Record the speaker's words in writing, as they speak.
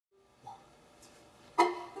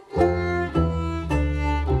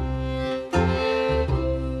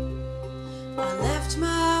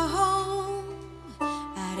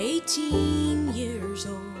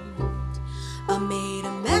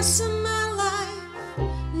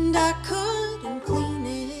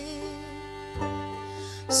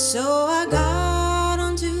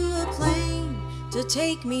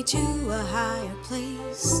take me to a higher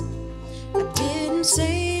place. I didn't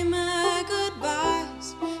say my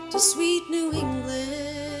goodbyes to sweet New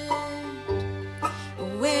England.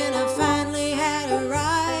 When I finally had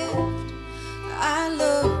arrived, I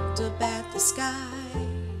looked up at the sky.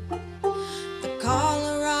 The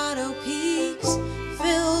Colorado peaks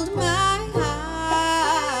filled my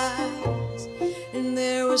eyes, and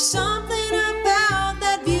there was something about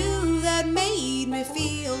that view that made me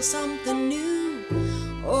feel something new.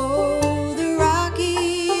 Oh, the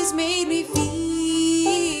Rockies made me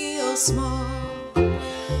feel small.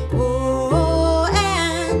 Oh,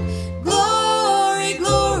 and glory,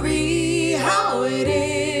 glory, how it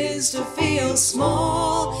is to feel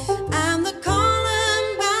small. I'm the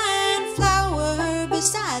columbine flower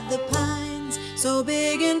beside the pines, so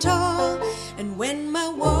big and tall. And when my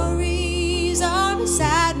worries are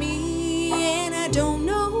beside me and I don't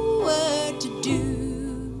know what to do,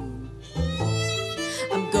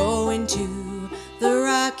 I'm going to the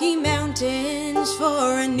Rocky Mountains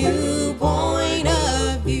for a new point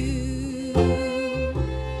of view.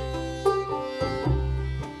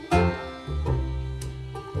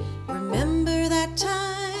 Remember that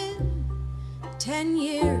time 10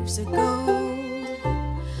 years ago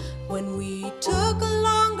when we took a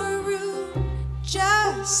longer route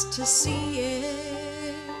just to see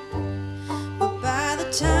it? But by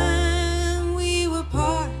the time we were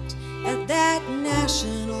parked at that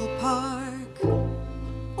national park,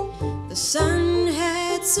 the sun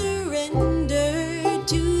had surrendered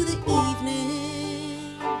to the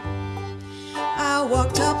evening. I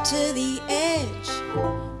walked up to the edge,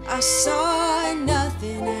 I saw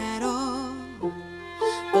nothing at all,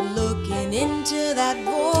 but looking into that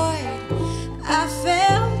void, I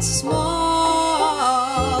felt small.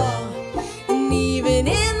 And even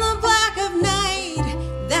in the black of night,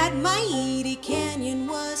 that mighty canyon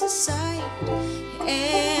was a sight,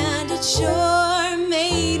 and it sure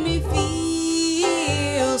made me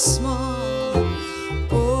feel small.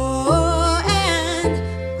 Oh, and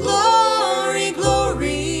glory,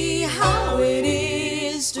 glory, how it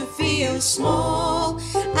is to feel small.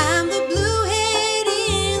 I'm the bluehead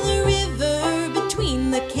in the river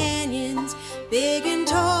between the canyons, big and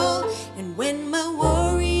tall. And when my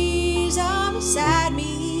worries are beside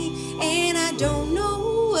me and I don't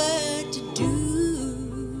know what to do,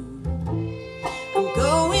 I'm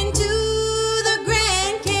going to the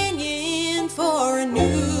Grand Canyon for a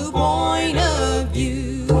new point of view.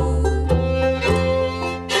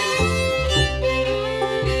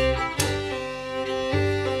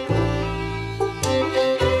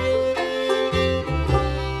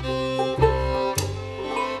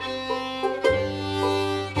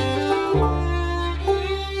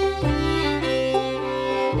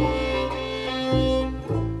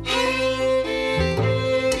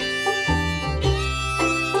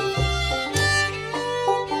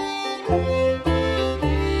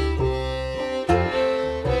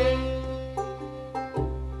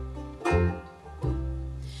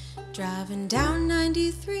 Driving down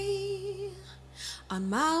 93 on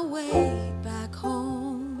my way back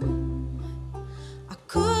home, I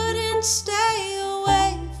couldn't stay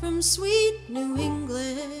away from sweet New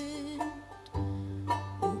England.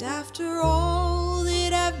 And after all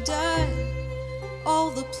that I've done, all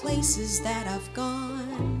the places that I've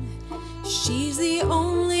gone, she's the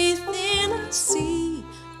only thing I see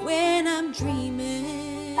when I'm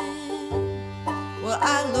dreaming. Well,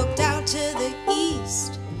 I looked out to the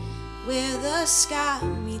east where the sky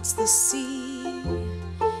meets the sea,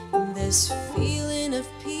 and this feeling of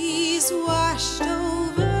peace washed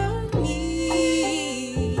over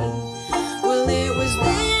me. Well, it was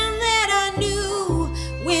there